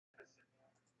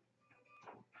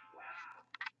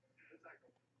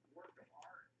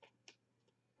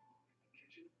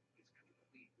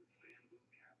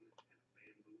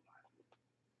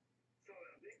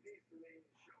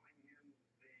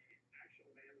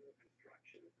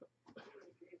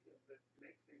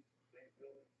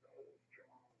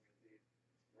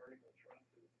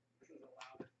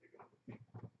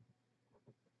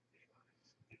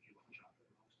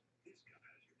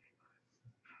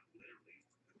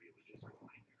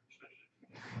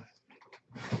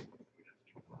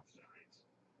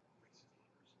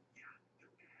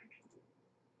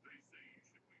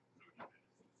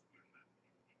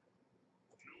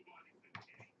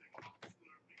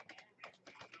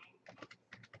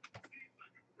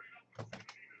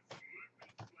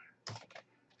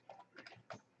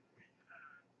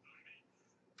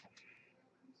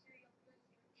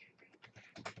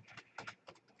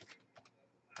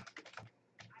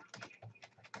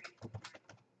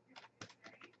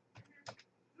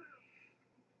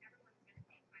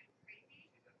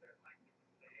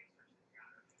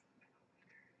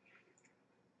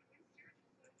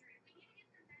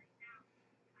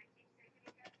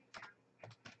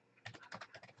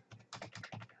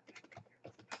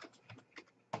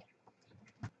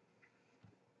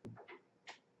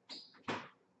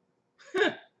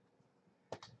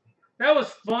That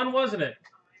was fun, wasn't it?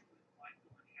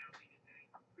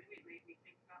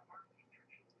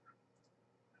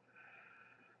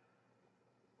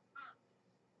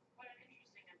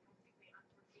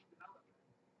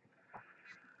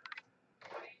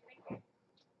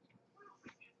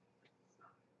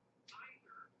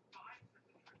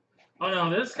 Oh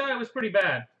no, this guy was pretty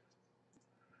bad.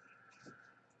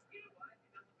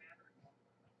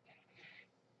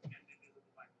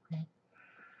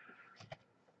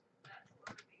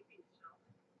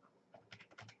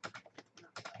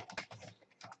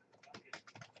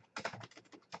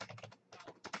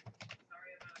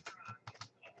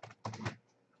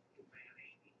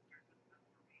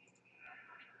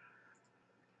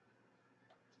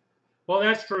 Well,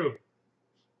 that's true.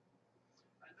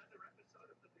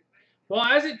 Well,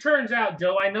 as it turns out,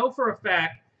 Joe, I know for a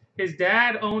fact his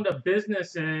dad owned a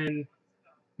business in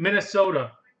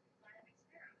Minnesota,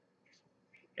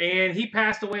 and he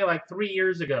passed away like 3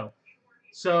 years ago.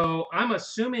 So I'm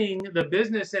assuming the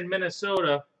business in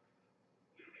Minnesota,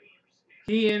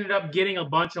 he ended up getting a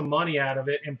bunch of money out of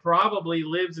it and probably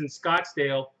lives in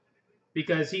Scottsdale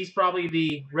because he's probably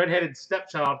the redheaded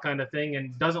stepchild kind of thing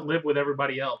and doesn't live with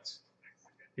everybody else.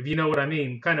 If you know what I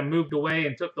mean. Kind of moved away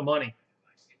and took the money.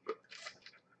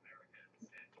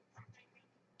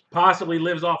 Possibly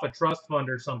lives off a trust fund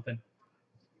or something.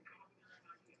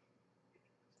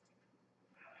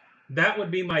 That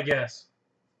would be my guess.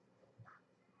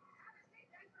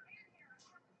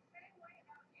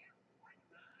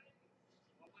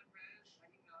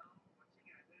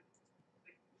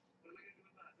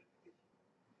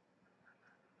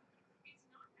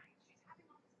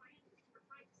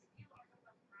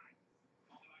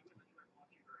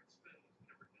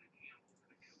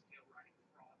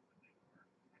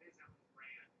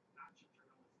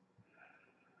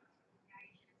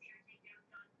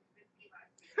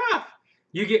 Huh.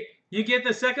 You get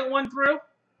the second one through?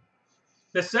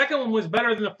 The second one was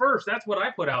better than the first. That's what I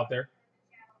put out there.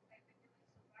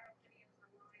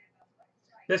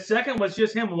 The second was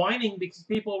just him whining because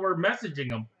people were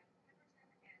messaging him.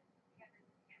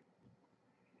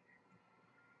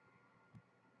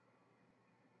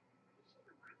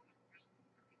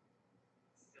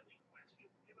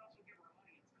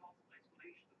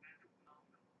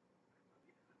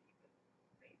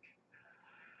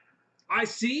 I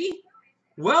see.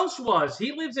 Welsh was.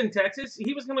 He lives in Texas.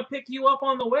 He was going to pick you up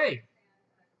on the way.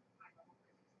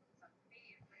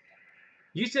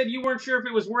 You said you weren't sure if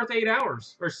it was worth 8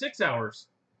 hours or 6 hours.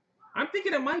 I'm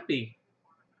thinking it might be.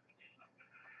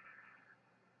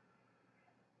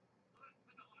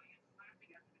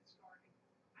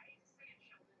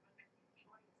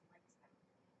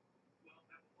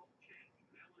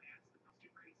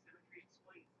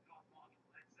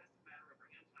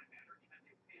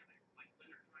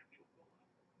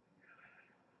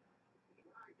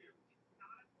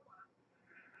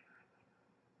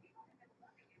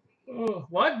 Oh,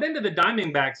 well, I've been to the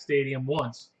Diamondback Stadium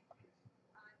once.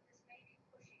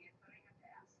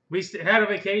 We had a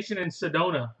vacation in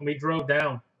Sedona, and we drove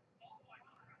down.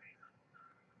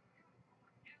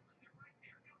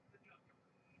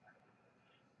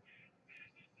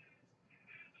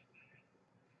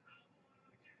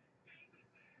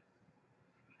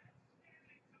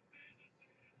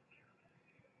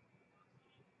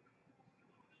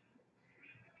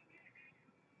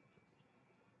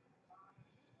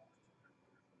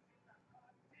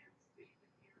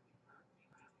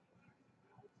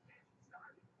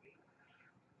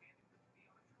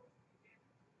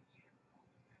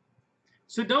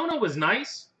 Sedona was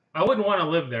nice. I wouldn't want to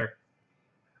live there.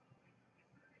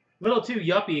 A little too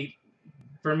yuppie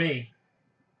for me.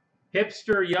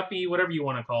 Hipster, yuppie, whatever you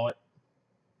want to call it.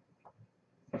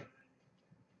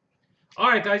 All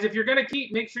right, guys, if you're going to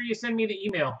keep, make sure you send me the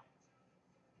email.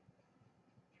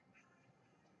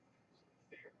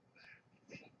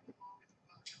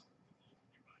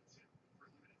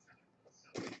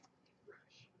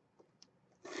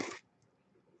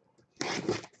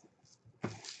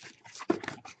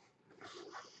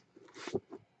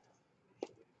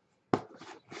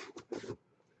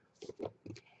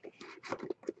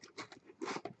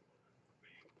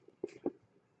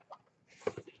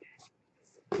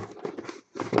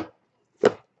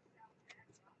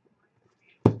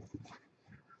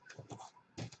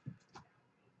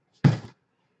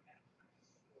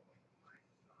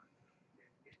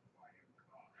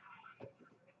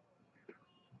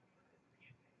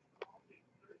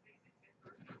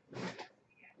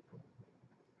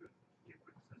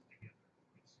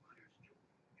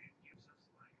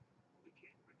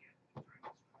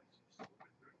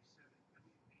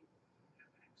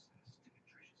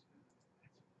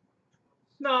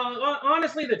 No,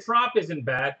 honestly, the Trop isn't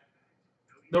bad.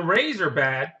 The Rays are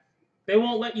bad. They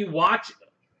won't let you watch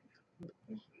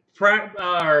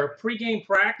pregame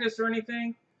practice or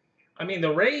anything. I mean,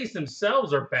 the Rays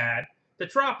themselves are bad. The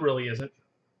Trop really isn't.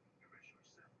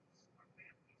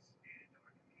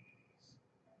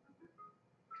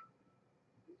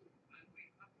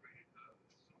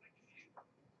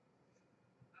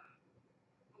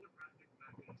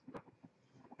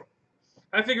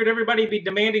 I figured everybody would be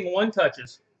demanding one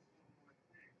touches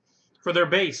for their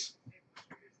base.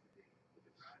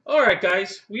 All right,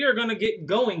 guys, we are going to get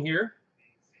going here.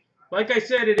 Like I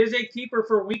said, it is a keeper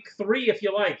for week 3 if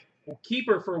you like.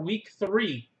 Keeper for week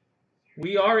 3.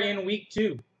 We are in week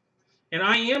 2. And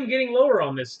I am getting lower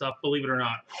on this stuff, believe it or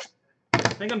not. I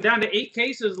think I'm down to 8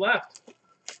 cases left.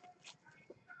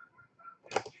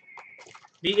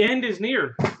 The end is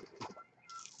near.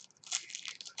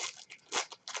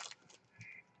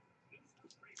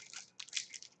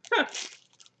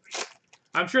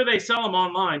 I'm sure they sell them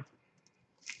online.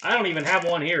 I don't even have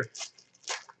one here.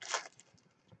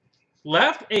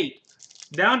 Left, 8.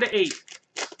 Down to 8.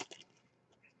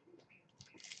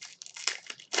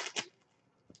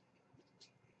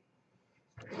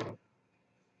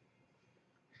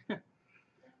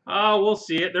 Oh, we'll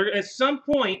see it. There, at some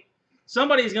point,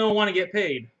 somebody's going to want to get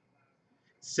paid.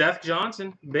 Seth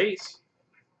Johnson, base.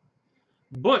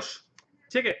 Bush,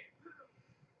 ticket.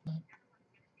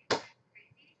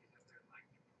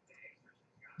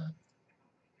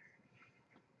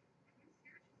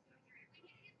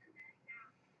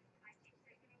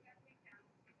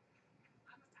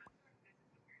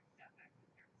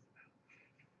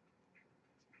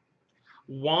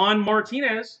 Juan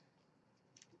Martinez.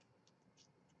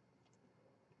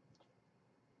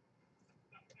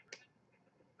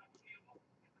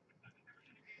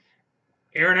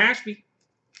 Aaron Ashby.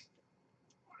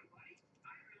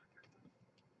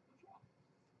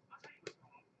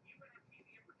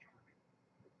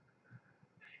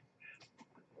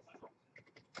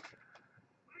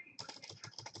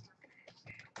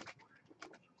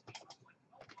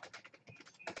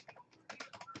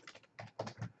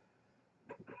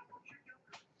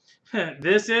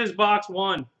 This is box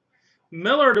 1.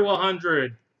 Miller to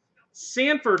 100.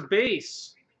 Sanford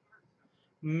base.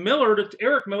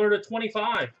 Eric Miller to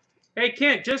 25. Hey,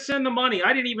 Kent, just send the money.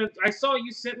 I saw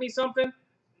you sent me something.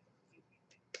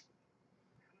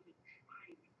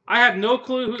 I have no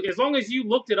clue who, as long as you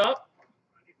looked it up,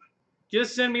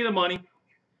 just send me the money.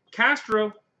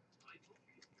 Castro.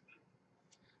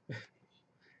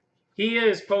 He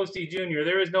is Posty Jr.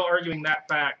 There is no arguing that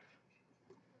fact.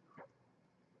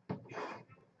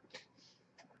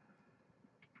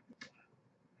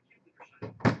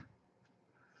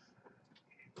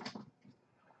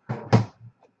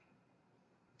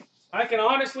 I can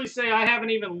honestly say I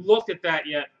haven't even looked at that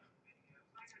yet.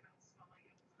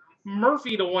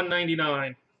 Murphy to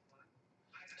 199.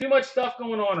 Too much stuff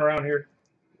going on around here.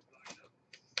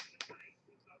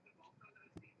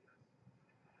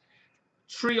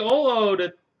 Triolo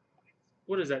to,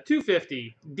 what is that,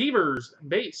 250. Devers,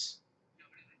 base.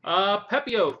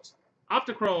 Pepiote,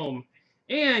 Optichrome.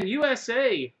 And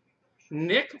USA,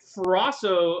 Nick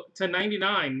Frasso to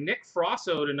 99. Nick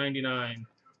Frasso to 99.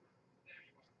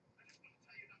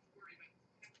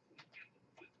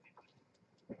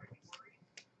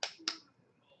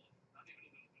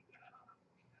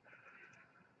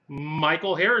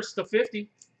 Michael Harris to 50.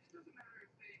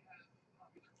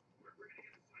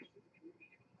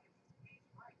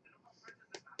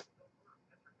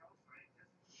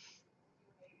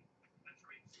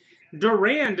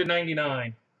 Duran to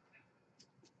 99.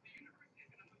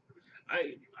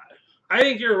 I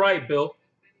think you're right, Bill.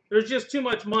 There's just too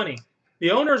much money.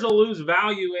 The owners will lose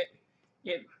value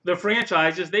in the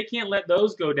franchises. They can't let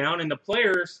those go down. And the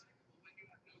players,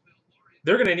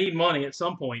 they're going to need money at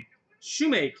some point.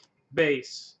 Shoemake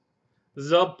base.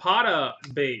 Zapata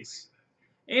base.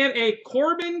 And a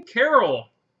Corbin Carroll.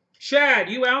 Chad,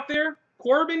 you out there?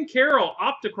 Corbin Carroll,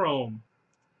 Optichrome.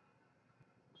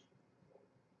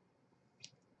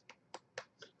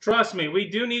 Trust me, we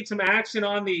do need some action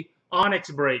on the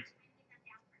Onyx break.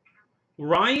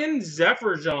 Ryan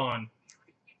Zeferjon.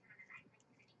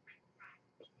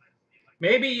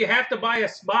 Maybe you have to buy a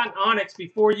spot in Onyx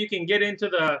before you can get into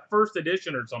the first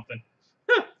edition or something.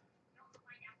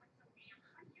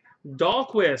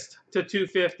 Dahlquist to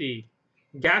 250.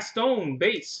 Gaston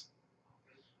base.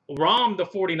 Rom to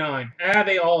 49.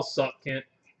 They all suck, Kent.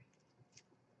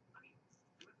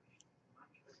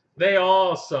 They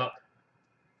all suck.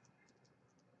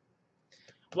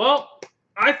 Well,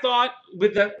 I thought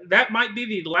with that might be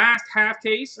the last half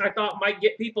case. I thought might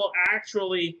get people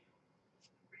actually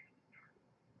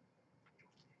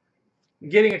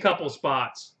getting a couple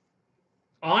spots.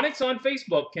 Onyx on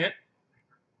Facebook, Kent.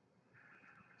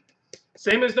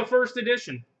 Same as the first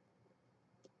edition.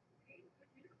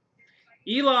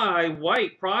 Eli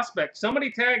White, prospect. Somebody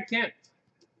tag Kent.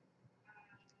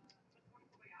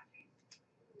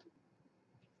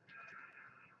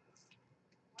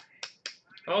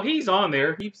 Oh, he's on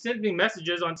there. He sends me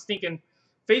messages on stinking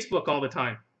Facebook all the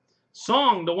time.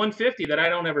 Song to 150 that I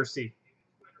don't ever see.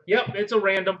 Yep, it's a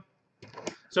random.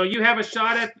 So you have a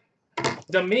shot at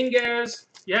Dominguez.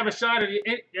 You have a shot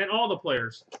at all the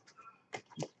players.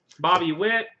 Bobby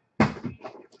Witt.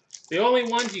 The only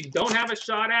ones you don't have a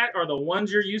shot at are the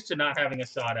ones you're used to not having a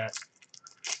shot at.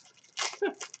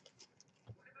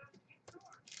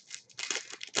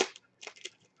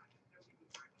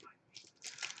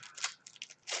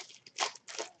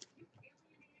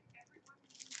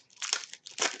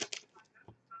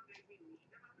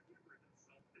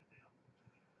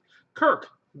 Kirk,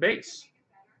 base.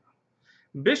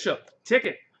 Bishop,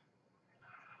 ticket.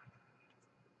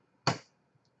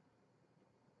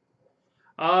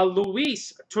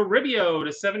 Luis Toribio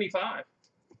to 75.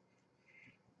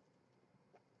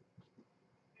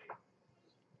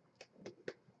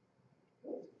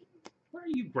 Where are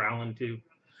you growling to?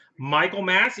 Michael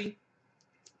Massey.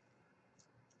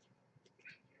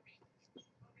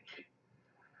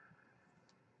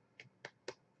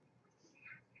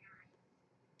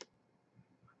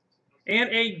 And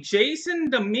a Jason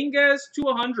Dominguez to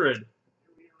 100.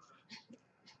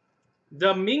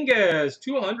 Dominguez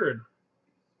to 100.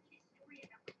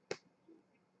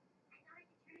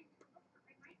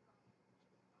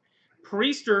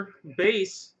 Priester,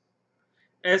 base.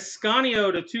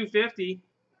 Escanio to 250.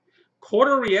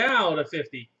 Quarter Real to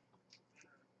 50.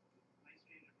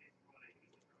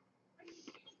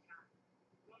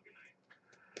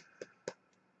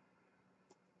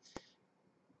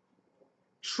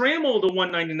 Trammell to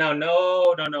 199.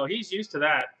 No. He's used to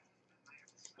that.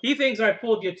 He thinks I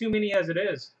pulled you too many as it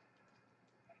is.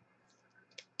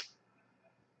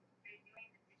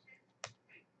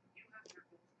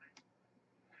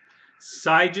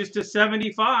 Syges to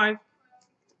 75.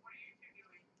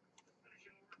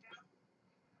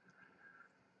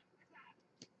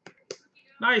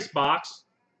 Nice box.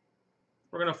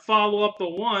 We're going to follow up the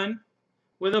one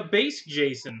with a base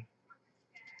Jason.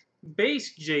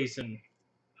 Base Jason.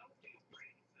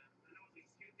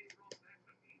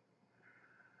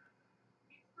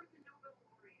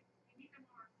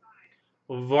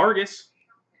 Vargas.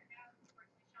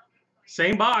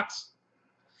 Same box.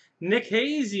 Nick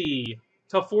Hazy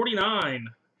to 49.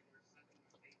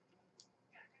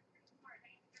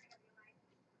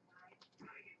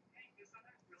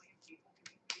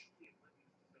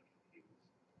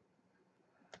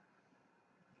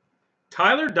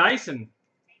 Tyler Dyson.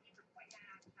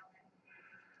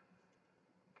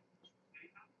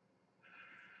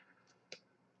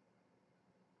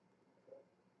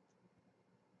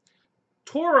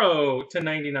 Toro to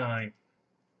 99.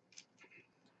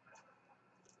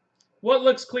 What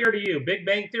looks clear to you? Big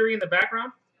Bang Theory in the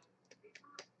background?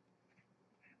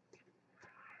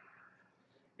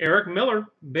 Eric Miller,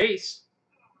 base.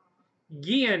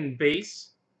 Guillen,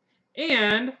 base.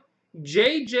 And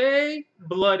J.J.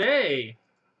 Bleday,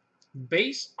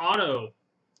 base auto.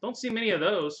 Don't see many of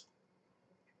those.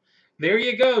 There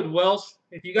you go, Welsh.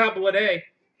 If you got Bleday,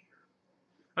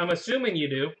 I'm assuming you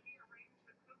do.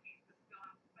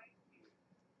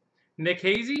 Nick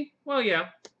Hazy? Well, yeah.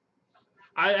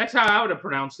 That's how I would have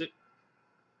pronounced it.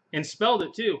 And spelled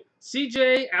it, too.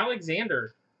 C.J.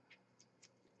 Alexander.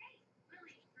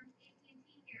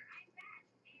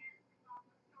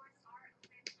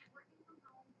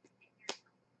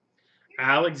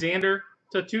 Alexander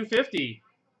to 250.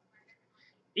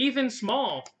 Ethan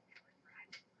Small.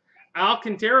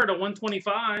 Alcantara to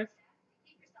 125.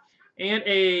 And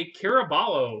a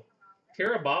Caraballo.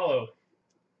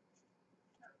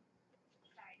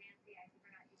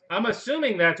 I'm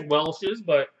assuming that's Welsh's,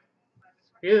 but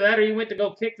either that or he went to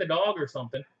go kick the dog or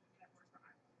something.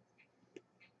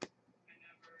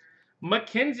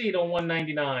 McKenzie to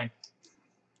 199.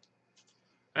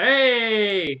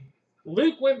 Hey!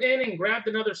 Luke went in and grabbed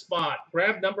another spot.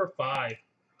 Grabbed number 5.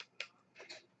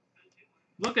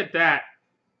 Look at that.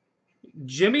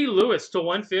 Jimmy Lewis to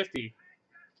 150.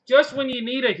 Just when you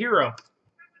need a hero.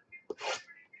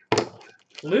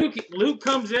 Luke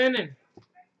comes in and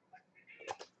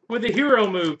with a hero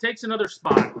move, takes another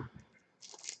spot.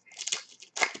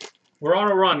 We're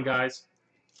on a run, guys.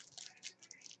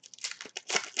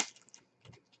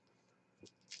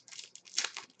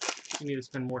 You need to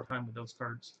spend more time with those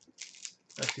cards.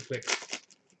 That's too quick.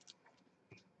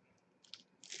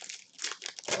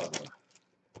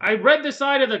 I read the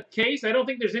side of the case. I don't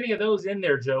think there's any of those in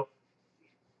there, Joe.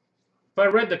 If I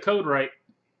read the code right.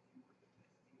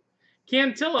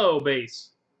 Cantillo base.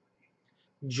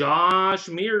 Josh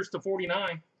Mears to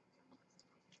 49.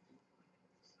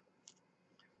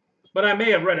 But I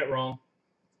may have read it wrong.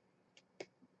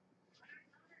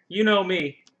 You know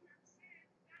me.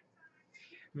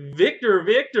 Victor.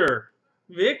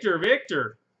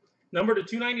 Number to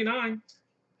 299.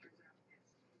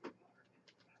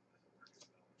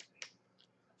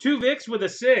 2 Vicks with a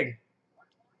SIG.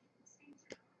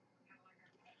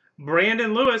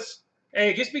 Brandon Lewis.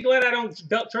 Hey, just be glad I don't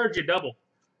charge you double.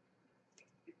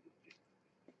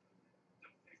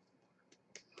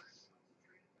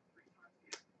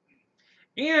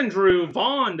 Andrew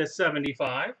Vaughn to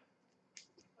 75.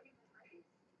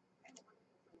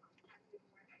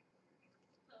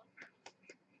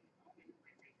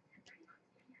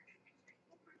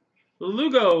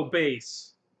 Lugo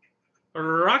base.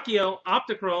 Rocchio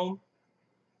Optichrome.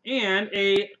 And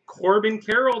a Corbin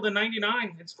Carroll to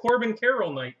 99. It's Corbin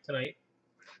Carroll night tonight.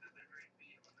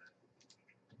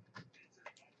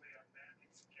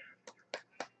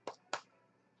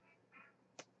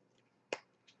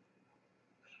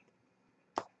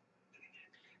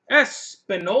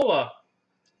 Espinola.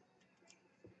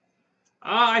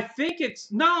 I think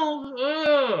it's...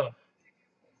 No.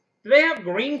 Do they have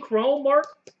green chrome, Mark?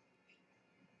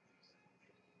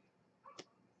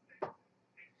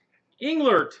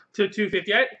 Englert to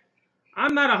 250.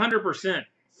 I'm not 100%.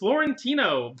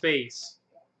 Florentino base.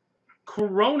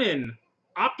 Cronin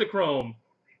Optichrome.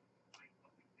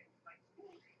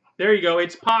 There you go.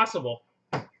 It's possible.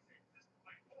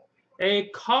 A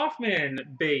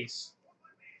Kaufman base.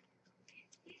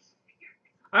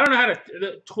 I don't know how to...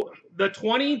 The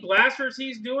 20 blasters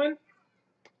he's doing.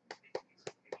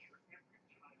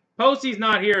 Posty's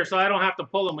not here, so I don't have to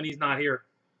pull him when he's not here.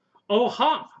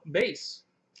 Oha base.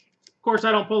 Of course,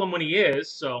 I don't pull him when he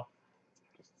is, so.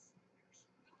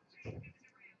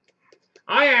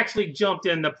 I actually jumped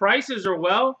in. The prices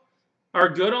are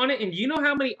good on it. And you know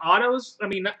how many autos,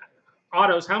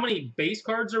 how many base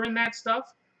cards are in that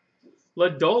stuff?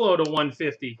 Lodolo to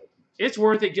 150. It's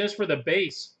worth it just for the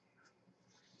base.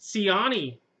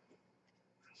 Ciani.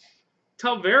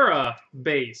 Tavera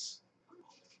base.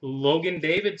 Logan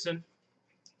Davidson.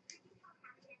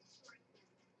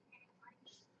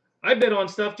 I bid on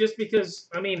stuff just because,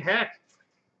 heck.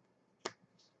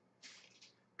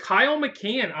 Kyle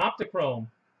McCann, Optichrome.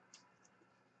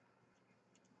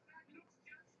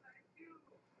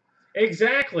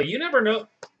 Exactly. You never know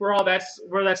where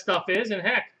that stuff is, and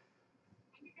heck,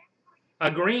 a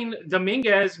green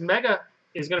Dominguez Mega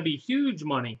is going to be huge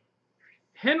money.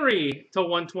 Henry to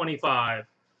 125.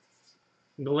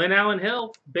 Glenn Allen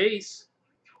Hill, base.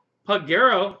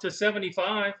 Pagero to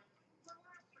 75.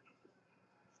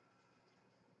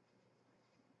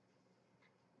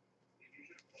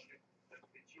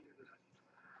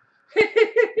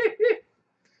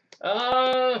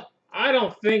 I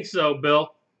don't think so,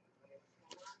 Bill.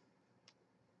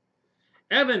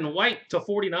 Evan White to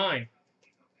 49.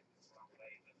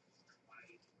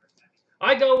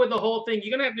 I go with the whole thing.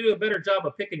 You're going to have to do a better job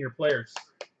of picking your players.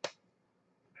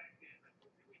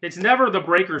 It's never the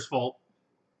breaker's fault.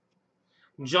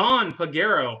 John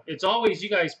Pagero. It's always you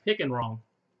guys picking wrong.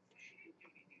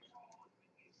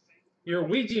 Your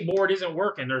Ouija board isn't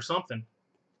working or something.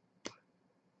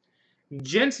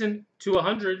 Jensen to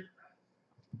 100.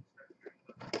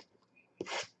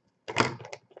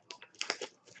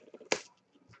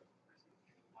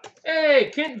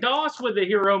 Hey, Kent Doss with the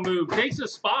hero move. Takes a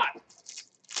spot.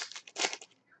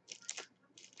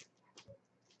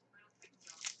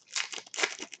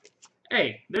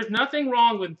 Hey, there's nothing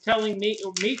wrong with telling me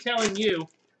telling you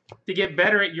to get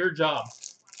better at your job.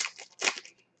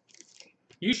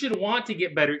 You should want to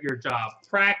get better at your job.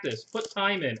 Practice, put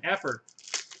time in, effort.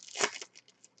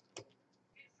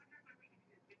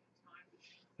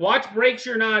 Watch breaks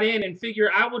you're not in and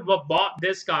figure I would have bought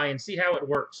this guy and see how it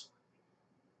works.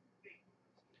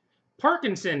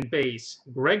 Parkinson base,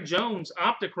 Greg Jones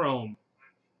Optichrome.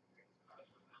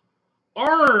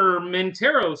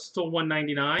 Armenteros to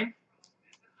 199.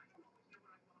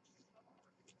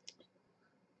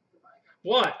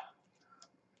 What?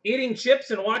 Eating chips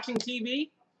and watching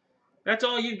TV? That's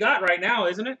all you got right now,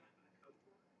 isn't it?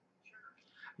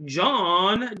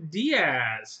 John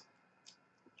Diaz.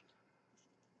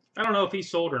 I don't know if he's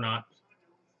sold or not.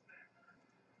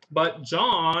 But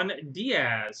John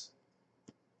Diaz.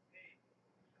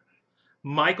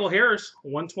 Michael Harris,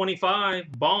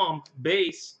 125. Bomb,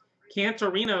 base.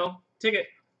 Cantorino, ticket.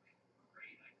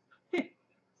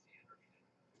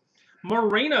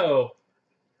 Moreno.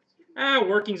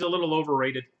 Working's a little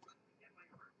overrated.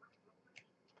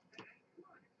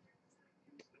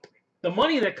 The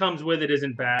money that comes with it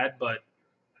isn't bad, but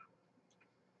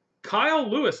Kyle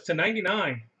Lewis to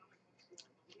 99.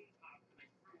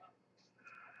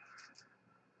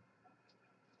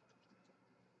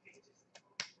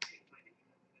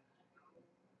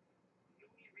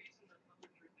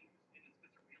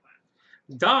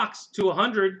 Docs to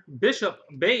 100. Bishop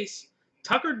base.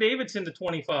 Tucker Davidson to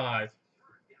 25.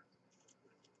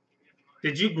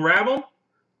 Did you grab them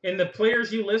in the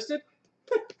players you listed?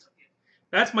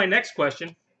 That's my next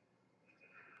question.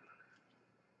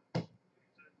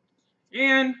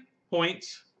 And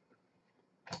points.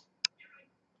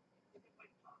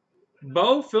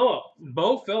 Bo Phillip.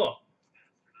 Bo Phillip.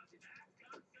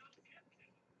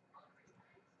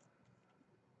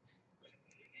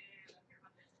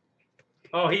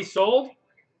 Oh, he sold?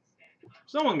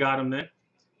 Someone got him then.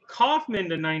 Kaufman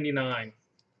to 99.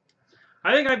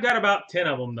 I think I've got about 10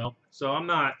 of them, though, so I'm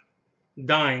not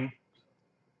dying.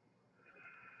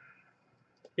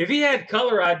 If he had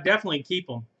color, I'd definitely keep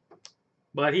him,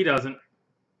 but he doesn't.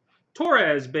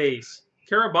 Torres base,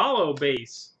 Caraballo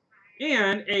base,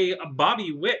 and a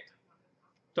Bobby Witt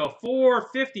to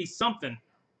 450 something.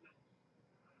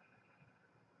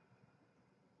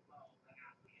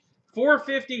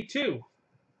 452.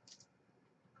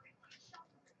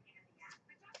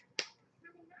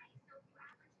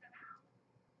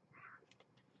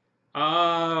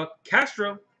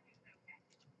 Castro.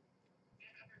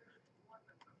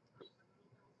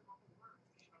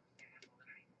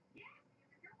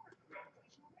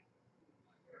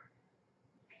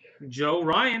 Joe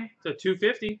Ryan to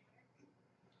 250.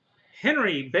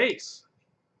 Henry base.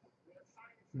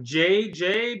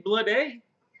 J.J. Bleday.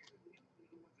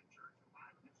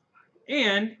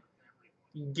 And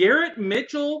Garrett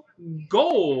Mitchell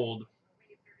gold.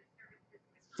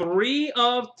 3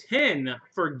 of 10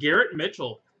 for Garrett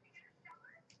Mitchell.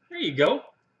 There you go.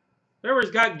 Whoever's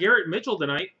got Garrett Mitchell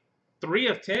tonight, 3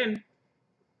 of 10.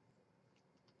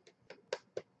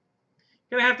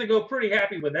 Gonna have to go pretty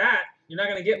happy with that. You're not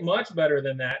gonna get much better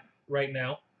than that right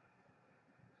now.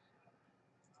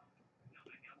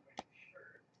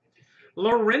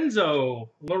 Lorenzo.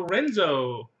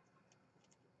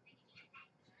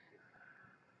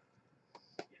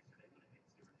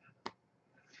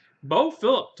 Bo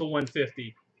Phillip to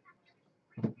 150.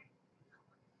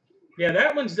 Yeah,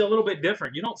 that one's a little bit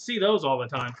different. You don't see those all the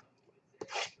time.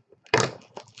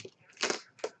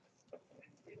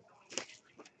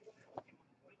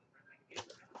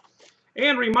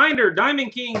 And reminder,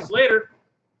 Diamond Kings later.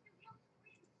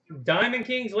 Diamond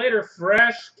Kings later,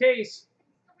 fresh case.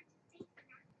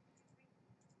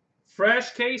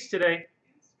 Fresh case today.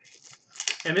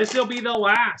 And this will be the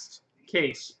last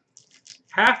case.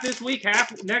 Half this week,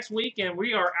 half next week, and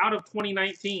we are out of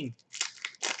 2019.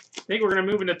 I think we're going to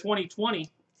move into 2020,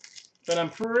 but I'm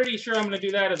pretty sure I'm going to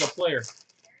do that as a player.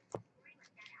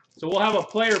 So we'll have a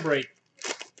player break.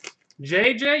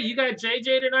 JJ, you got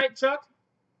JJ tonight, Chuck?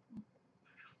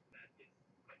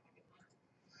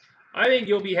 I think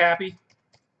you'll be happy.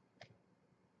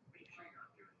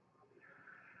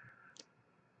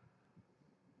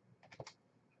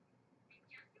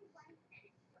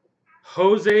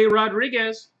 Jose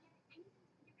Rodriguez.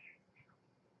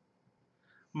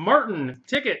 Martin,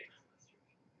 ticket.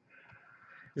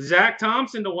 Zach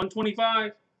Thompson to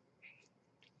 125.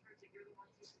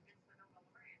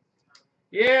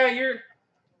 Yeah,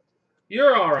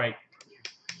 you're all right.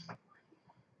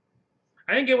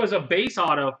 I think it was a base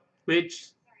auto,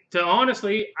 which, to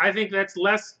honestly, I think that's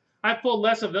less. I pulled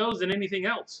less of those than anything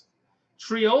else.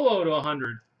 Triolo to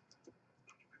 100.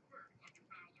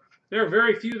 There are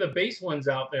very few of the base ones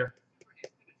out there.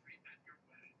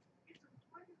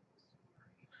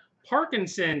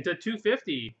 Parkinson to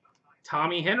 250.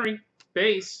 Tommy Henry,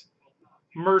 base.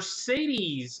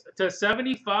 Mercedes to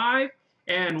 75.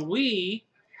 And we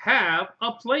have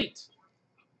a plate.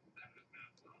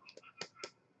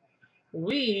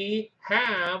 We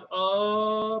have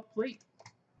a plate.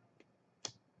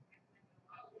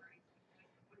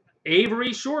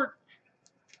 Avery Short.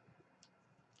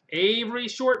 Avery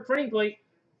Short printing plate.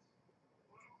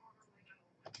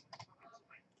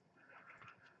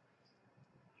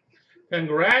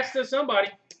 Congrats to somebody.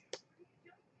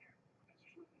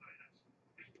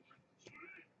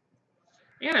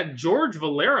 And a George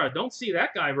Valera. Don't see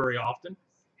that guy very often.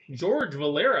 George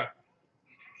Valera.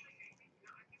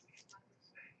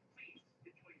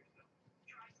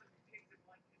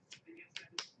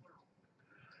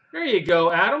 There you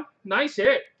go, Adam. Nice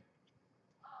hit.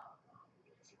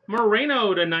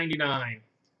 Moreno to 99.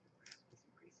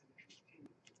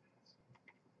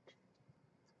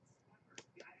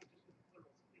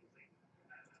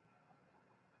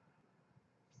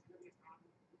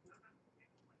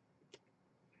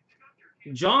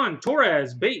 John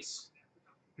Torres, base.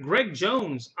 Greg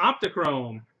Jones,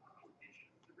 Optichrome.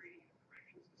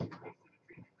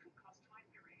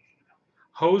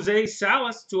 Jose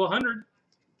Salas to 100.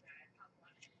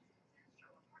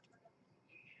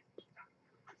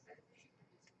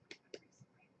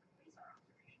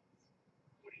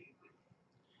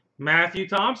 Matthew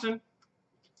Thompson.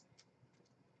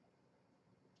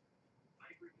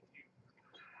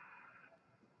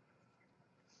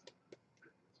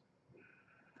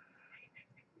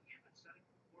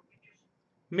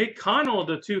 McConnell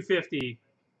to 250.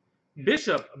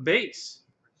 Bishop, base.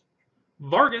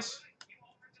 Vargas.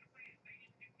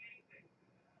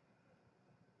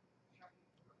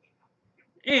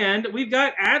 And we've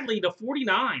got Adley to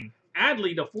 49.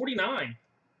 Adley to 49.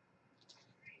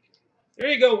 There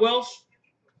you go, Welsh.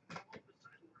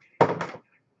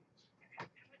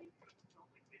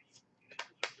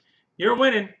 You're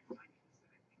winning.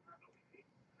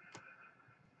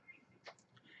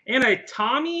 And a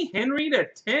Tommy Henry to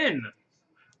 10.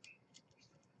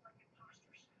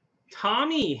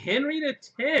 Tommy Henry to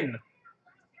 10.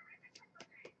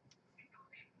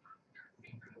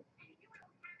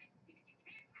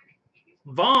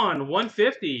 Vaughn,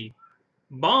 150.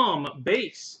 Baum,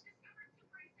 base.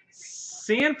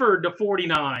 Sanford to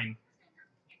 49.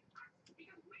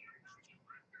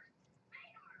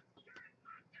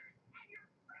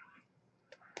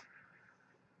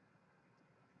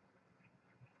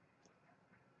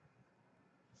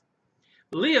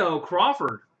 Leo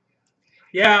Crawford.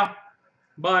 Yeah,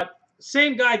 but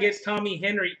same guy gets Tommy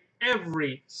Henry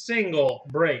every single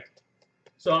break.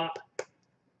 So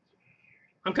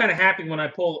I'm kind of happy when I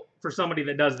pull for somebody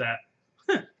that does that.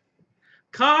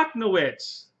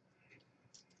 Koknowitz.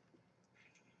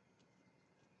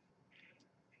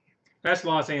 That's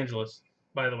Los Angeles,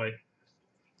 by the way.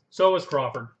 So is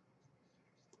Crawford.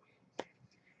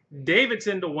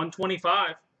 Davidson to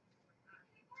 125.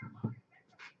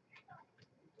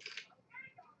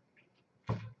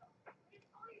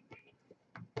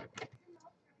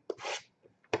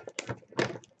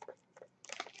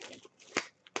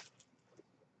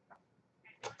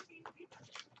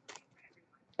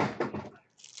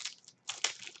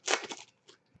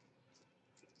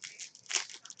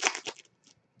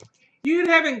 You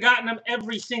haven't gotten them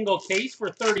every single case for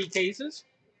 30 cases.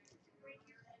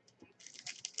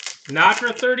 Not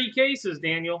for 30 cases,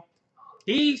 Daniel.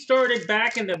 He started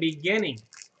back in the beginning.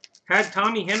 Had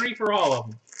Tommy Henry for all of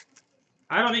them.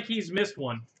 I don't think he's missed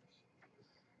one.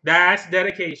 That's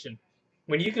dedication.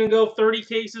 When you can go 30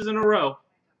 cases in a row.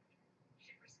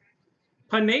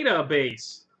 Pineda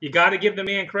base. You got to give the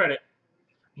man credit.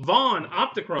 Vaughn,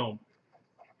 Optichrome.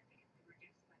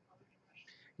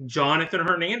 Jonathan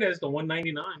Hernandez, the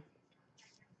 199.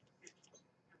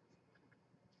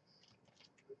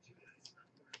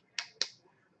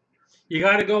 You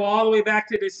got to go all the way back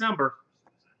to December.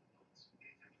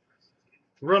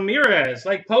 Ramirez,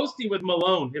 like Posty with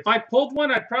Malone. If I pulled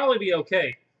one, I'd probably be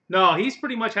okay. No, he's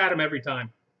pretty much had him every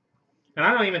time. And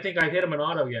I don't even think I've hit him an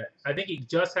auto yet. I think he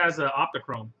just has an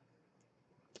Optichrome.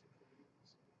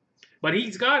 But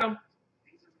he's got him.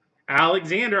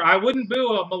 Alexander, I wouldn't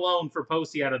boo a Malone for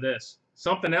Posty out of this.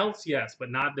 Something else, yes,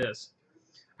 but not this.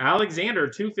 Alexander,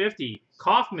 250.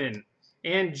 Kaufman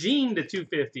and Gene to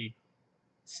 250.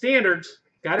 Standards.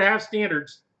 Got to have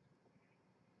standards.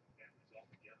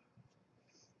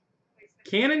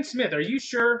 Cannon Smith, are you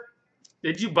sure?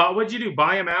 Did you buy? What'd you do?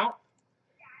 Buy him out?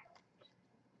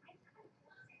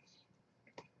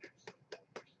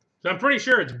 So I'm pretty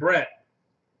sure it's Brett.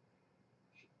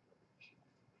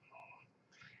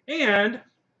 And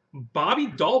Bobby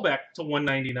Dahlbeck to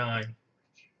 199.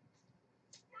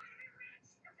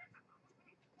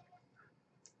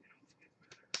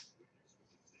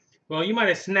 Well, you might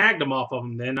have snagged them off of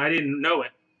them then. I didn't know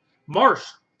it. Marsh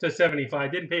to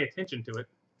 75. Didn't pay attention to it.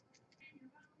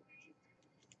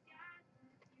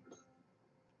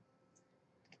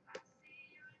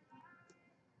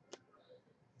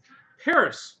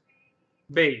 Harris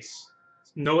base.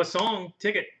 Noah Song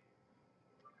ticket.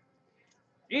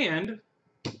 And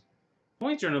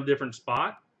points are in a different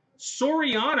spot.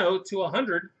 Soriano to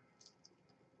 100.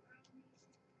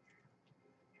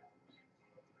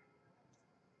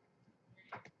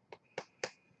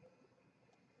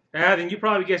 Then you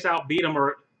probably guess outbeat them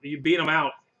or you beat them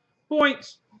out.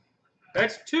 Points.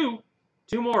 That's 2.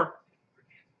 2 more.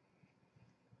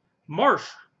 Marsh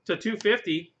to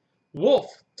 250.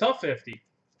 Wolf to 50.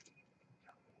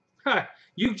 Ha,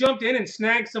 you jumped in and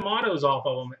snagged some autos off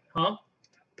of them, huh?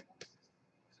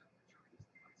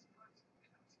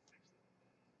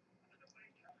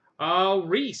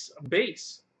 Reese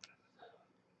base.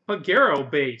 Pagero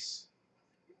base.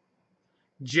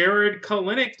 Jared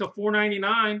Kalinick to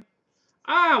 499.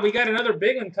 We got another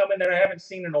big one coming that I haven't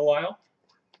seen in a while.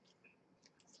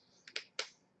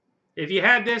 If you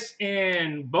had this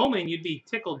in Bowman, you'd be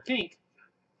tickled pink.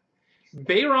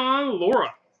 Bayron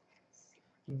Lora.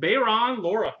 Bayron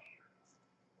Lora.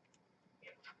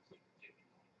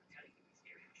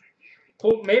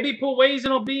 Maybe Puwazen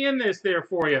will be in this there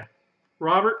for you,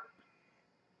 Robert.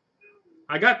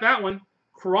 I got that one.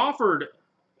 Crawford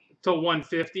to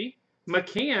 150.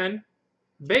 McCann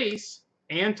base.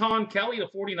 Anton Kelly to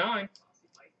 49.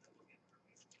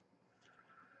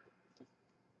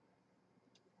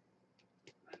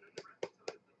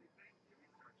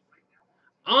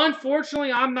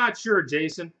 Unfortunately, I'm not sure,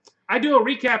 Jason. I do a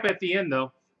recap at the end,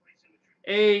 though.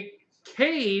 A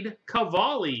Cade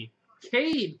Cavalli.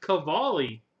 Cade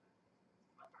Cavalli.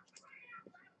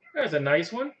 There's a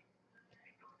nice one.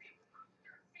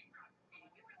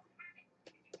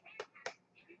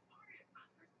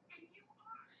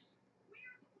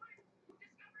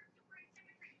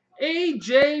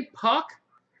 AJ Puck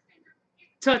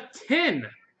to 10.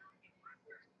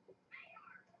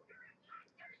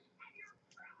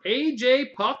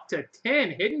 AJ Puck to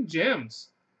 10. Hidden Gems.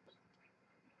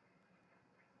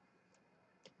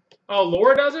 Oh,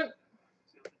 Laura doesn't?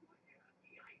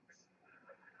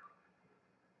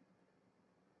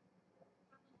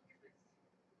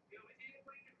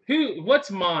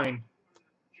 What's mine?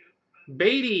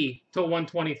 Beatty to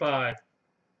 125.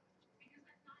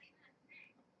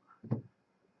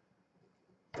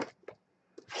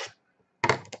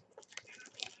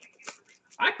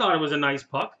 I thought it was a nice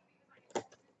puck.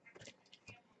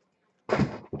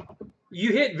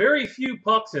 You hit very few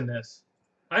pucks in this.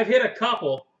 I've hit a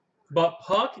couple, but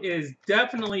puck is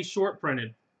definitely short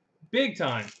printed. Big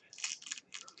time.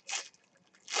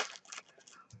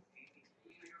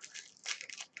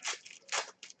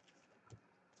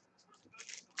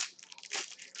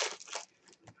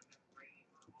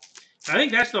 I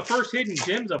think that's the first Hidden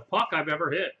Gems of puck I've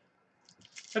ever hit.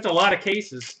 That's a lot of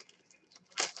cases.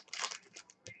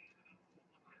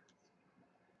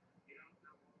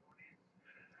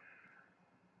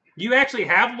 You actually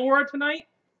have Laura tonight?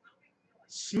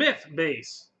 Smith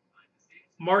base.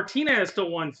 Martinez to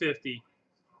 150.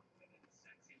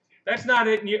 That's not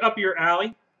it up your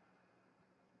alley.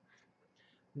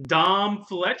 Dom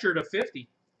Fletcher to 50.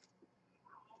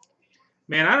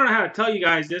 Man, I don't know how to tell you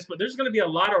guys this, but there's going to be a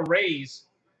lot of Rays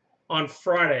on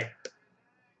Friday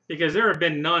because there have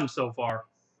been none so far.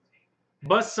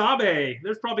 Basabe,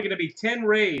 there's probably going to be 10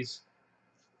 Rays.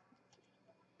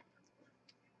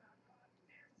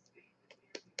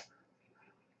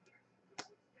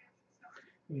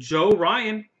 Joe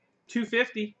Ryan,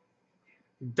 250.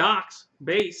 Docs,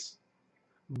 base.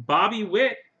 Bobby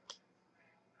Witt.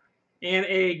 And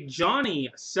a Johnny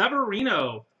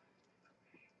Severino.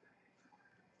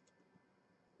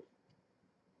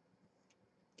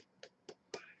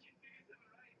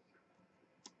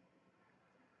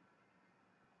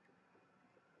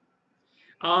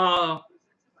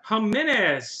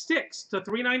 Jimenez, Sticks to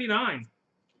 399.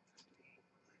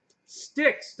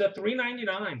 Sticks to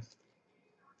 399.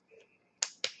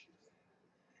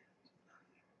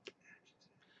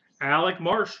 Alec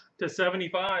Marsh to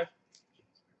 75.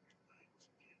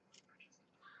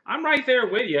 I'm right there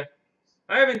with you.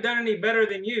 I haven't done any better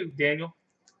than you, Daniel.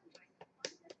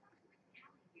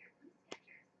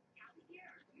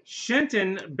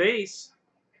 Shenton base.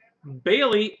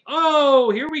 Bailey. Oh,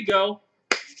 here we go.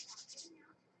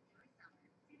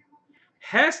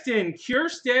 Heston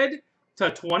Kjerstad to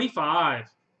 25.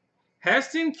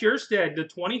 Heston Kjerstad to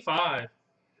 25.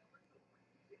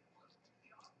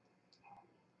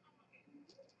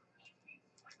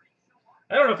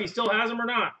 I don't know if he still has them or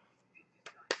not.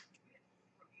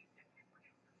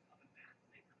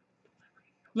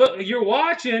 Look, you're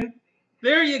watching.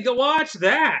 There you go. Watch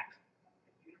that.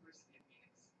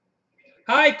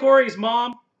 Hi, Corey's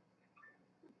mom.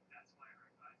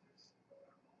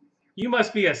 You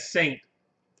must be a saint.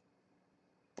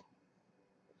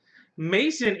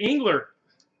 Mason Engler.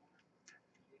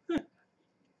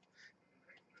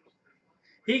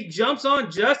 He jumps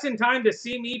on just in time to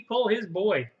see me pull his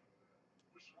boy.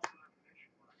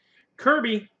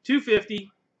 Kirby,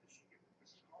 250.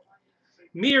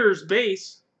 Mears,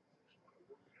 base.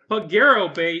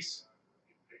 Pagero, base.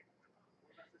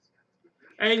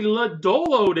 A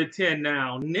Lodolo to 10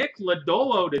 now. Nick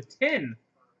Lodolo to 10.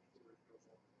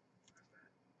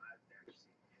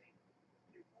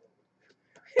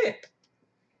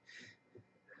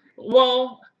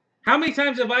 Well, how many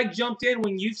times have I jumped in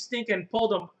when you stinking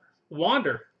pulled a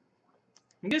Wander?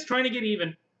 I'm just trying to get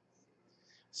even.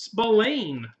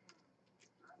 Spillane.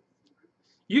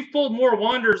 You've pulled more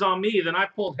Wanders on me than I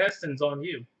pulled Hestons on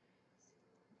you.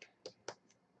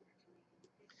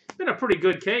 Been a pretty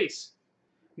good case.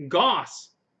 Goss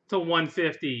to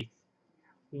 150.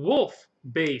 Wolf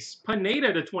base.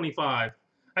 Pineda to 25.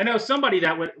 I know somebody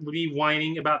that would be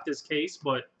whining about this case,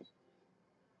 but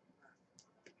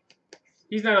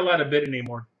he's not allowed to bid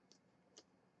anymore.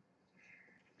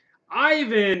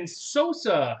 Ivan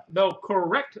Sosa, the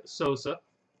correct Sosa,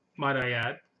 might I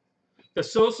add. The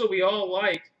Sosa we all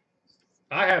like.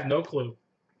 I have no clue.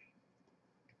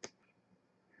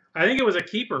 I think it was a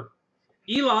keeper.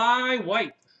 Eli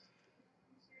White.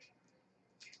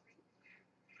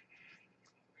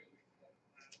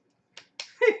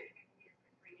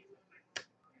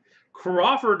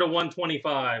 Crawford to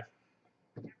 125.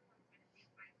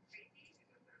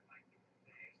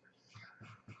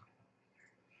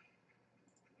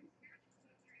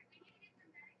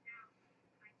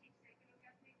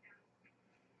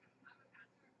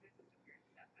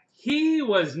 He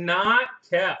was not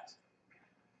kept.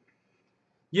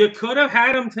 You could have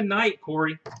had him tonight,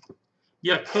 Corey.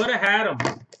 You could have had him.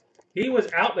 He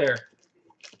was out there.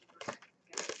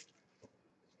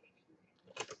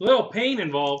 Little pain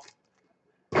involved.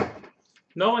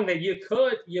 Knowing that you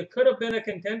could have been a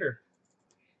contender.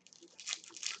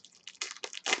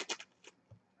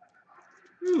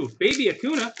 Ooh, baby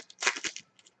Acuna.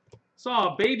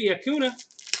 Saw baby Acuna.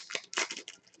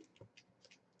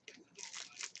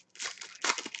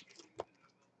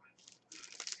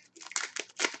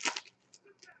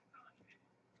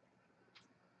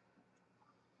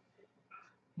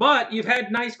 But you've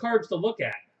had nice cards to look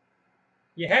at.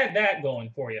 You had that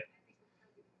going for you.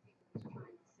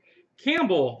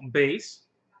 Campbell, base.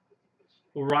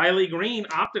 Riley Green,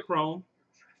 Optichrome.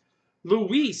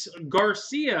 Luis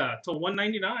Garcia to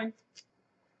 199.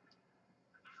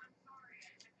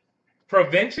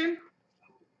 Prevention?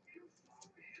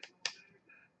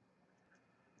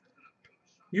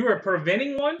 You were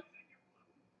preventing one?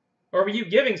 Or were you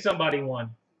giving somebody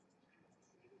one?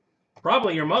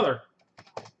 Probably your mother.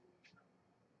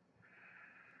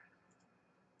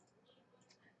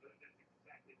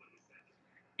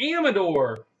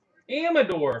 Amador.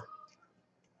 Amador.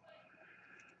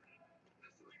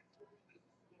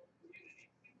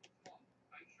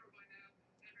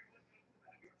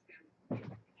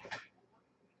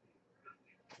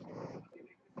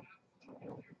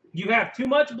 You have too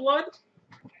much blood?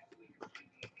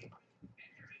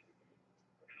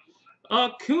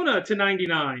 Acuna to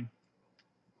 99.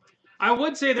 I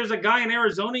would say there's a guy in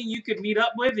Arizona you could meet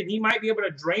up with, and he might be able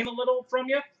to drain a little from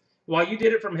you while you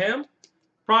did it from him.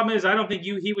 Problem is, I don't think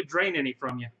he would drain any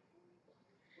from you.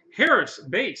 Harris,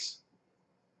 base.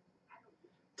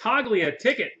 Toglia,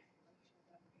 ticket.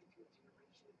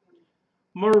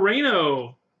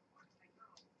 Moreno.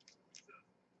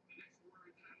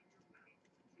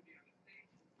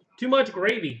 Too much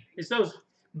gravy. It's those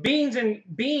beans and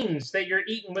beans that you're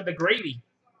eating with the gravy.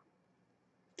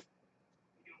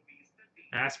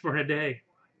 Aspirin a day.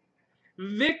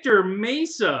 Victor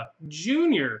Mesa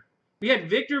Jr. We had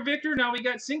Victor, now we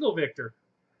got single Victor.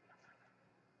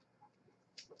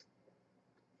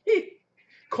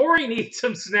 Corey needs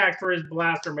some snack for his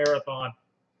blaster marathon.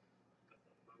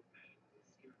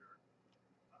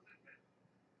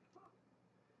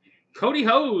 Cody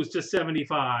Hose to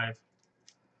 75.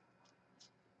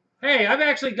 Hey, I've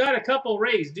actually got a couple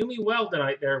rays. Do me well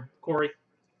tonight there, Corey.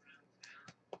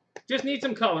 Just need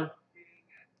some color.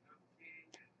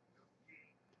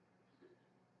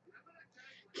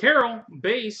 Carroll,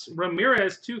 base.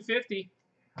 Ramirez, 250.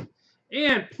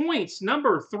 And points,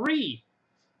 number 3.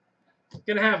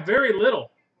 Going to have very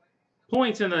little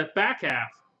points in the back half.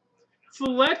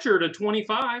 Fletcher to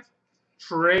 25.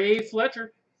 Trey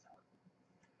Fletcher.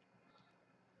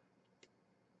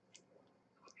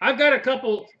 I've got a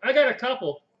couple.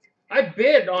 I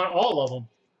bid on all of them.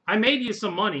 I made you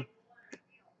some money.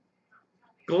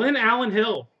 Glenn Allen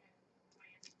Hill.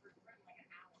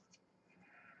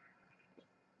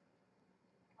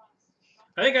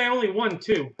 I think I only won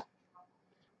 2.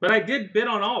 But I did bid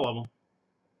on all of them.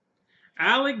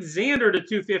 Alexander to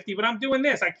 250, but I'm doing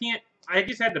this. I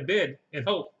just had to bid and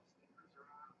hope.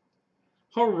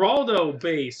 Geraldo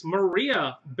base,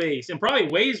 Maria base, and probably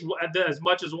weighs as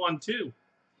much as 1 too.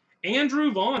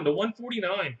 Andrew Vaughn to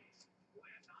 149.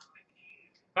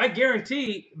 I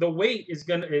guarantee the weight is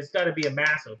got to be a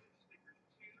massive.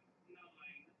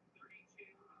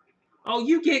 Oh,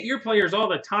 you get your players all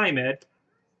the time, Ed.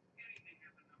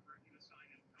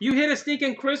 You hit a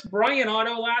stinking Chris Bryant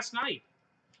auto last night.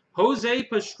 Jose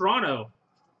Pastrano.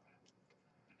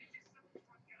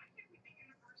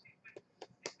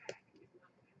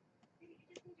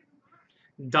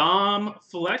 Dom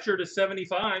Fletcher to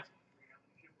 75.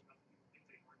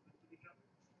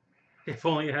 If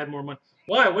only I had more money.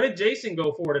 Why? What did Jason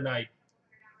go for tonight?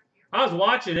 I was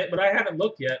watching it, but I haven't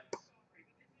looked yet.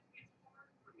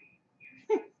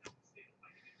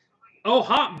 Oh,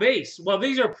 hot base. Well,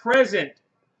 these are present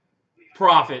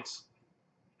profits.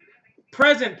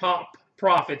 Present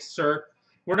profits, sir.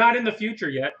 We're not in the future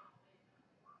yet.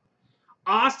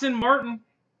 Austin Martin.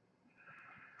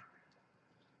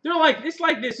 It's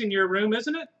like this in your room,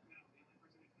 isn't it?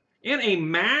 And a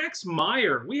Max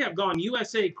Meyer. We have gone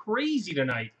USA crazy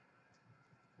tonight.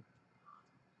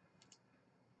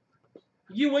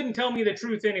 You wouldn't tell me the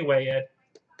truth anyway, Ed.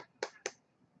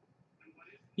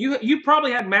 You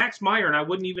probably had Max Meyer and I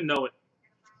wouldn't even know it.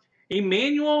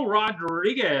 Emmanuel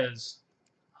Rodriguez.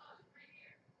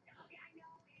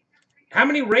 How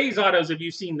many Rays autos have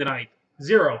you seen tonight?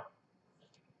 0.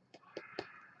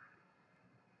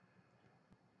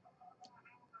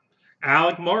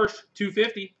 Alec Marsh,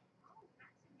 250.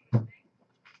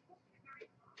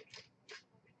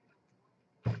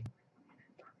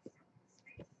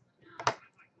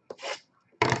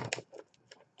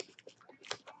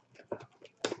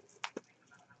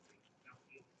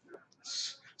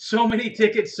 So many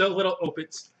tickets, so little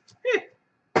opens.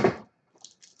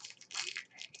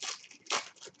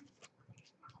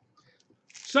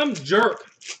 Some jerk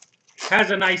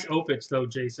has a nice opens, though,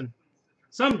 Jason.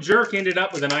 Some jerk ended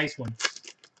up with a nice one.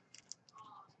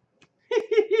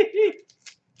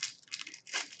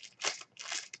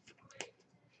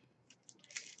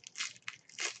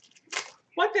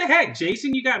 What the heck,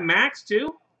 Jason? You got Max,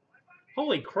 too?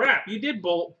 Holy crap. You did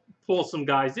pull some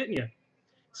guys, didn't you?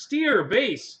 Steer,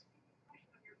 base.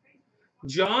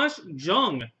 Josh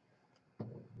Jung.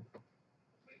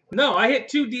 No, I hit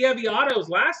 2 Dievy autos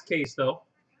last case, though.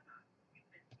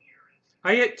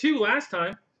 I hit 2 last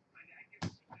time.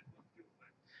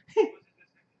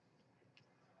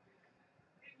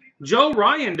 Joe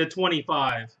Ryan to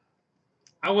 25.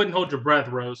 I wouldn't hold your breath,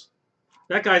 Rose.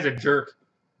 That guy's a jerk.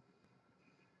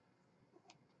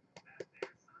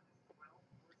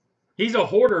 He's a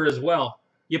hoarder as well.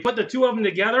 You put the 2 of them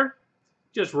together,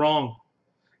 just wrong.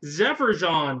 Zephyr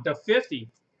John to 50.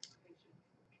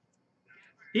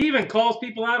 He even calls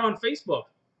people out on Facebook.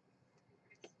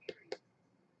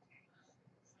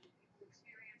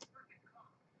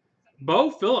 Bo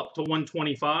Phillip to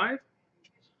 125.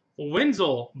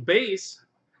 Wenzel, base.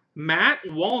 Matt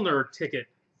Wallner, ticket.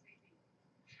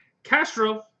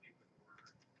 Castro.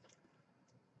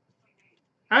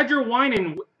 How'd your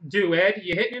whining do, Ed?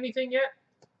 You hitting anything yet?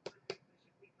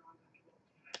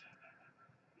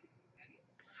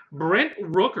 Brent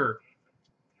Rooker.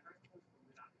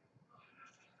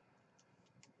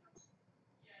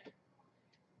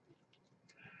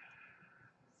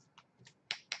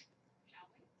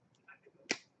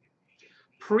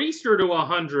 Priester to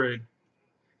 100.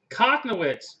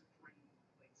 Koknowitz.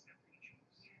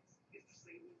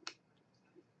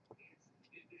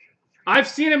 I've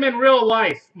seen him in real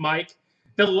life, Mike.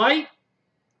 The light,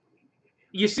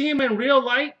 you see him in real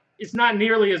light, it's not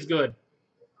nearly as good.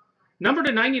 Number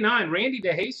to 99, Randy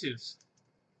DeJesus.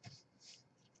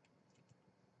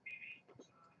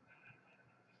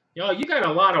 Yo, you got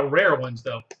a lot of rare ones,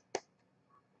 though.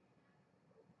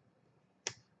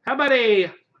 How about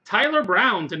a Tyler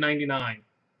Brown to 99?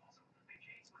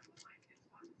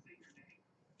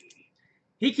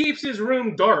 He keeps his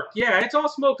room dark. Yeah, it's all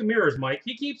smoke and mirrors, Mike.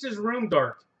 He keeps his room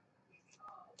dark.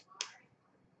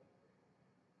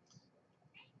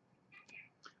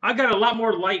 I got a lot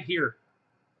more light here.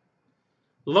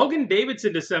 Logan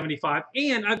Davidson to 75,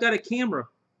 and I've got a camera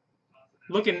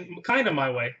looking kind of my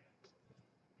way.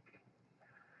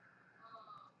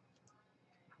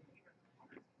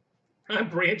 I'm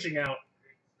branching out.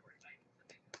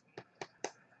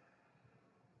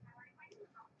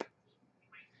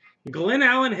 Glenn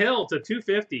Allen Hill to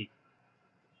 250.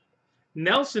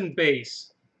 Nelson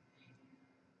base.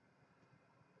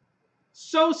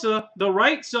 Sosa, the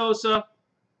right Sosa.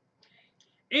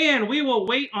 And we will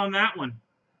wait on that one.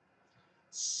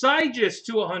 Sigis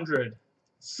to 100.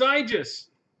 Sigis.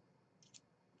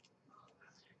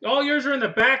 All yours are in the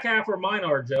back half where mine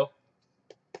are, Joe.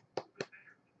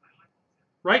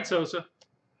 Right Sosa.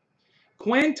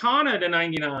 Quintana to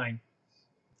 99.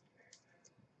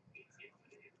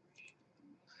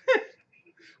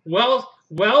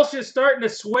 Welsh is starting to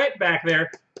sweat back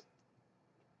there.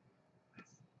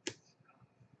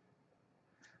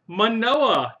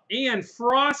 Manoah and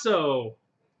Frasso.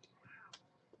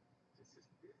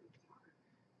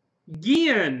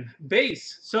 Guillen,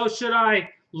 base. So should I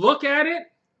look at it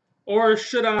or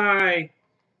should I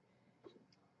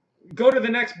go to the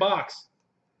next box?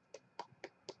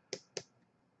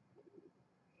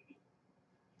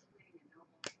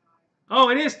 Oh,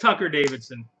 it is Tucker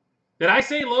Davidson. Did I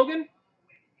say Logan?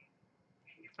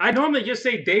 I normally just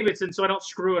say Davidson so I don't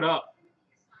screw it up.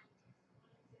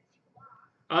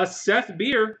 Seth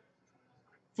Beer,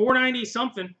 490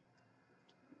 something.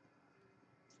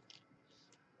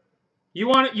 You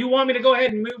want me to go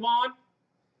ahead and move on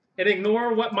and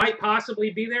ignore what might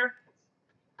possibly be there?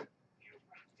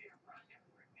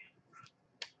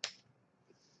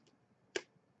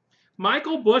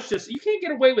 Michael Bush, you can't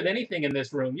get away with anything in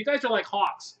this room. You guys are like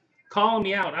hawks calling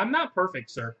me out. I'm not perfect,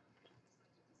 sir.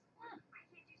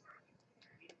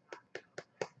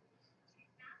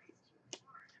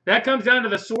 That comes down to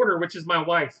the sorter, which is my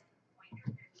wife.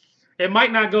 It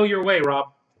might not go your way,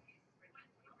 Rob.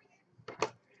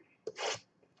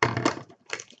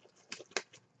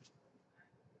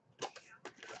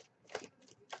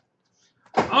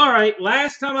 All right,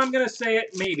 last time I'm going to say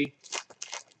it, maybe.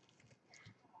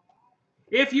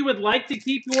 If you would like to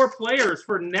keep your players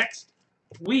for next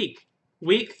week,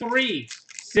 week 3,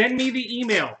 send me the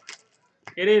email.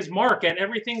 It is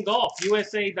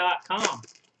mark@everythinggolfusa.com.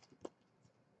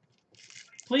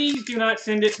 Please do not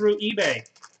send it through eBay.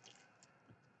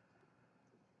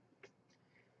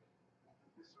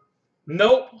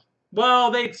 Nope.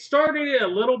 Well, they've started it a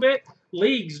little bit.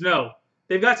 Leagues, no.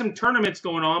 They've got some tournaments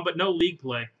going on, but no league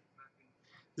play.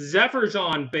 Zephyr's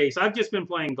on base. I've just been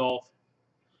playing golf.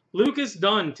 Lucas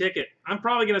Dunn, ticket. I'm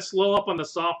probably going to slow up on the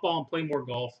softball and play more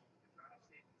golf.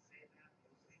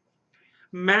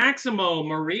 Maximo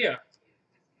Maria.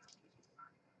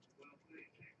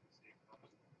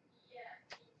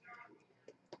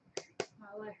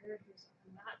 All I heard was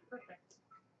not perfect.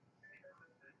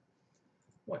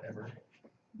 Whatever.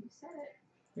 You said it.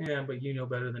 Yeah, but you know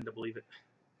better than to believe it.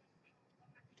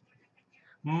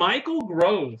 Michael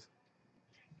Grove.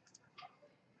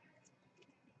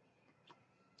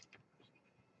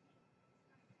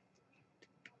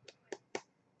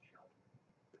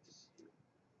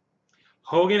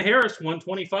 Hogan Harris,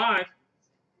 125.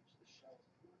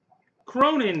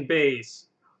 Cronin base.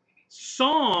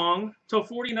 Song to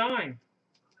 49.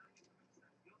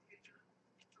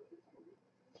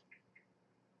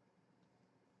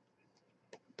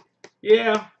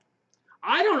 Yeah.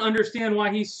 I don't understand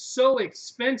why he's so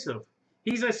expensive.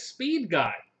 He's a speed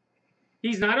guy.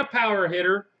 He's not a power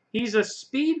hitter. He's a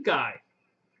speed guy.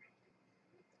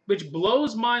 Which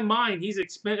blows my mind. He's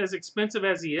as expensive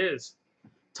as he is.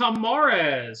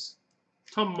 Tamarez.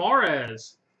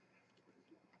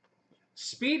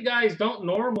 Speed guys don't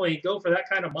normally go for that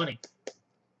kind of money.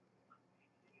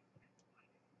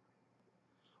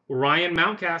 Ryan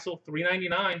Mountcastle,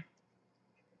 $3.99.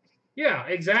 Yeah,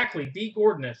 exactly. D.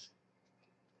 Gordonish.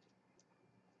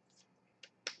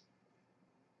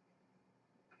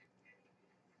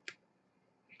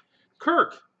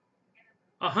 Kirk,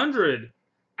 100.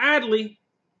 Adley,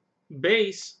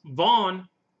 base. Vaughn,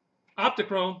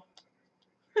 Optichrome.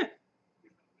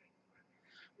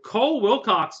 Cole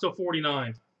Wilcox to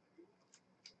 49.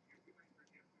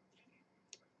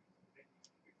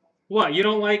 What, you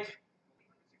don't like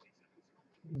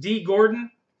D. Gordon?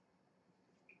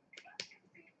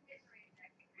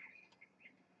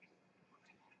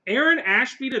 Aaron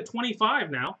Ashby to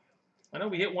 25 now. I know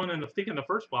we hit one in the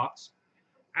first box.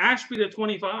 Ashby to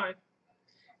 25.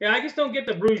 Yeah, I just don't get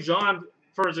the Bruce Jean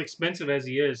for as expensive as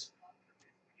he is.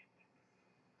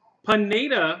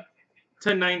 Pineda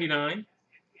to 99.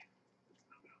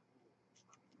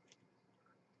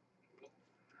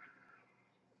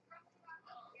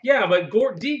 Yeah, but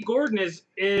D. Gordon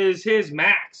is his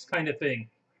max kind of thing.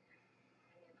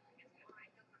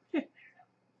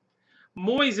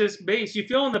 Moises base. You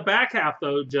fill in the back half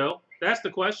though, Joe. That's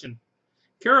the question.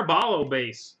 Caraballo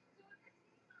base.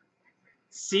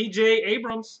 C.J.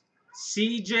 Abrams.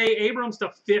 C.J. Abrams to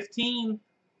 15.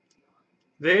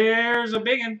 There's a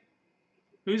big one.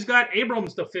 Who's got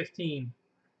Abrams to 15?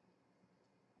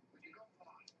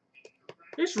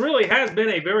 This really has been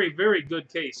a very, very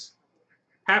good case.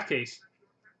 Half case.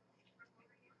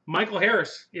 Michael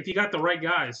Harris, if you got the right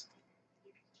guys.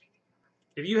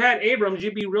 If you had Abrams,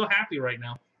 you'd be real happy right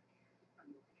now.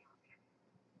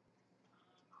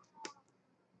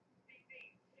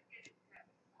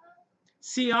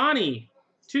 Siani,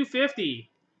 250.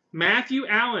 Matthew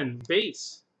Allen,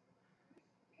 base.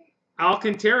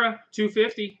 Alcantara,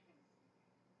 250.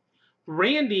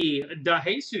 Randy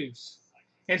DeJesus.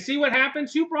 And see what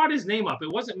happens? Who brought his name up?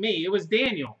 It wasn't me. It was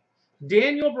Daniel.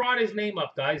 Daniel brought his name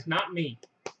up, guys, not me.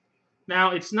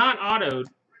 Now, it's not autoed,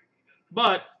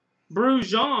 but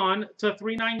Brujon to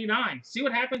 399. See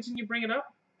what happens when you bring it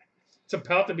up? It's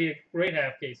about to be a great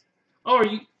half case. Oh,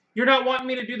 you're not wanting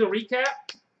me to do the recap?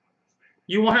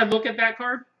 You want to look at that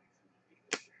card?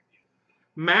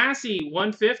 Massey,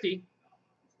 150.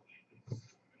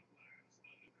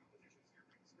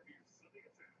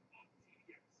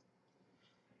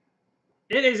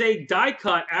 It is a die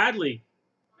cut Adley.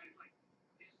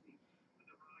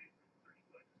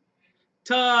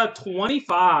 To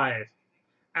 25.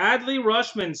 Adley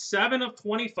Rushman, 7 of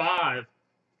 25.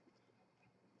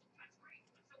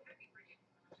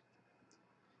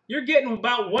 You're getting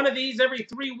about one of these every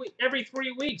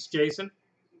 3 weeks, Jason.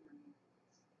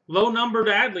 Low numbered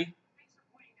Adley.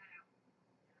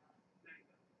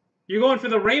 You're going for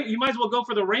the rainbow. You might as well go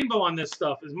for the rainbow on this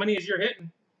stuff, as many as you're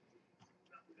hitting.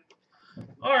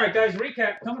 All right, guys,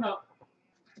 recap coming up.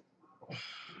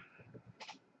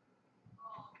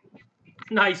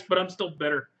 Nice, but I'm still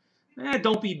bitter.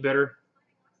 Don't be bitter.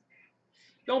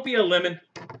 Don't be a lemon.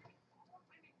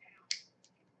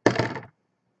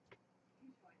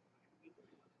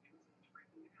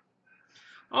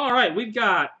 All right, we've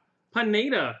got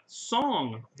Pineda,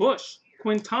 Song, Bush,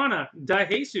 Quintana,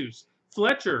 DeJesus,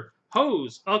 Fletcher,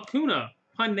 Hose, Acuna,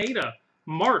 Pineda,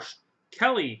 Marsh,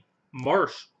 Kelly,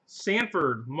 Marsh,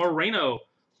 Sanford, Moreno,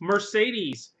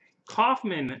 Mercedes,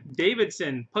 Kaufman,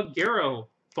 Davidson, Pagero,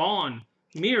 Vaughn,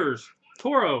 Mears,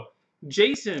 Toro,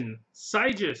 Jason,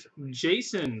 Sigis,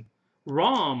 Jason,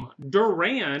 Rom,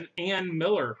 Duran, and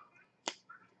Miller.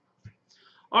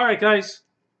 All right, guys.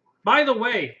 By the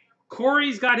way,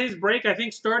 Corey's got his break, I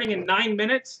think, starting in 9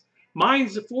 minutes.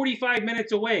 Mine's 45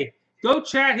 minutes away. Go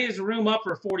chat his room up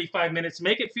for 45 minutes.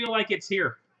 Make it feel like it's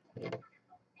here.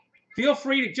 Feel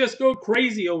free to just go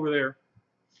crazy over there.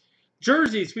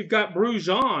 Jerseys, we've got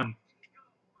Brujon,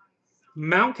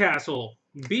 Mountcastle,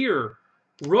 Beer,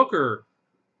 Rooker,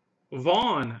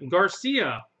 Vaughn,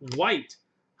 Garcia, White,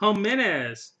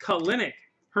 Jimenez, Kalinick,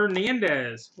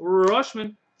 Hernandez,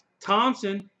 Rushman,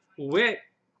 Thompson, Witt,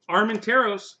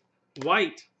 Armenteros,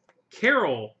 White,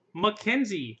 Carroll,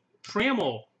 McKenzie,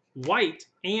 Trammell, White,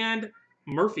 and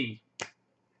Murphy.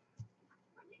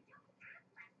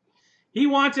 He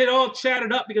wants it all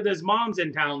chatted up because his mom's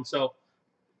in town, so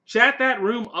chat that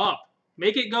room up.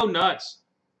 Make it go nuts.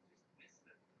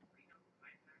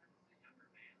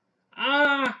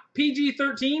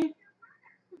 PG-13?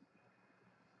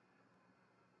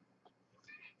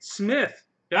 Smith.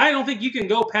 I don't think you can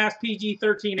go past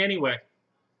PG-13 anyway.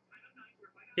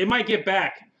 It might get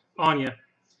back on you.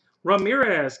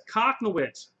 Ramirez,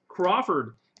 Koknowitz,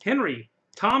 Crawford, Henry,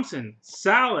 Thompson,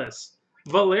 Salas,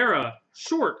 Valera,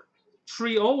 Short,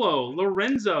 Triolo,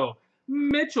 Lorenzo,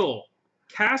 Mitchell,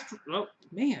 Castro. Oh,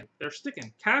 man, they're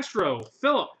sticking. Castro,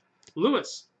 Phillip,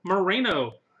 Lewis,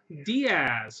 Moreno,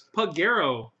 Diaz,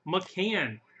 Pagero,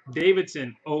 McCann,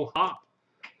 Davidson, O'Hop,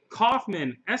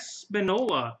 Kaufman,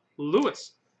 Espinola,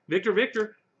 Lewis,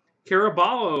 Victor,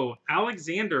 Caraballo,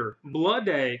 Alexander,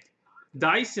 Bloodday,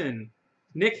 Dyson,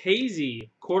 Nick Hazy,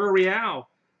 Cordereal,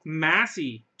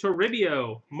 Massey,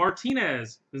 Toribio,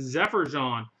 Martinez,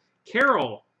 Zephyrjon,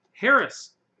 Carroll,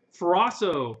 Harris,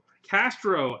 Frasso,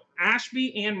 Castro,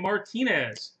 Ashby, and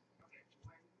Martinez.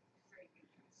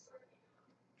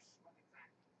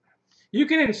 You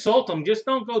can insult them, just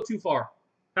don't go too far.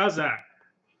 How's that?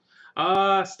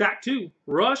 Stack 2,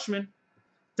 Rushman,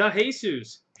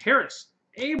 DeJesus, Harris,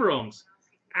 Abrams,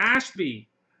 Ashby,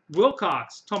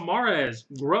 Wilcox, Tamarez,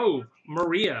 Grove,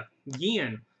 Maria,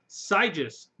 Guillen,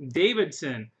 Sigis,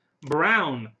 Davidson,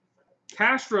 Brown,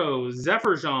 Castro,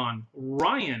 Zephyrjon,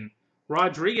 Ryan,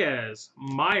 Rodriguez,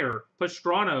 Meyer,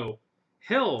 Pastrano,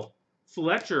 Hill,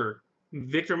 Fletcher,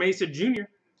 Victor Mesa Jr.,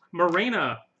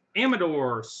 Morena,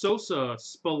 Amador, Sosa,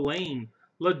 Spillane,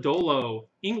 Lodolo,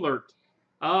 Englert,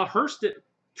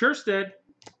 Kjerstad,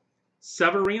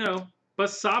 Severino,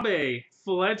 Basabe,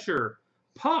 Fletcher,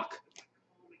 Puck,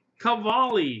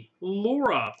 Cavalli,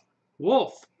 Laura,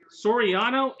 Wolf,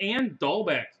 Soriano, and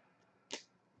Dahlbeck.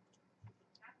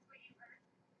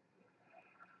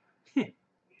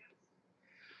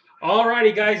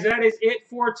 Alrighty, guys, that is it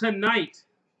for tonight.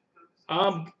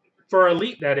 For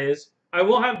Elite, that is. I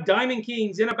will have Diamond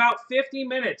Kings in about 50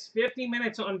 minutes. 50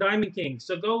 minutes on Diamond Kings.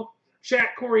 So go chat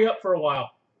Corey up for a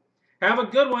while. Have a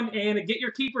good one, and get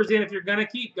your keepers in if you're gonna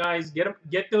keep, guys.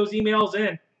 Get those emails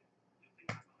in.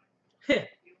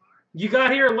 You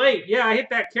got here late. Yeah, I hit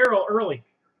that Carol early.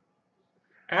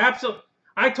 Absolutely.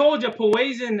 I told you,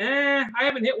 Poison. I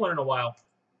haven't hit one in a while.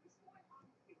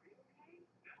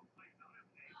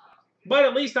 But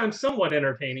at least I'm somewhat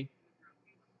entertaining.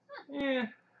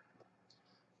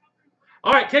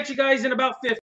 All right, catch you guys in about 50.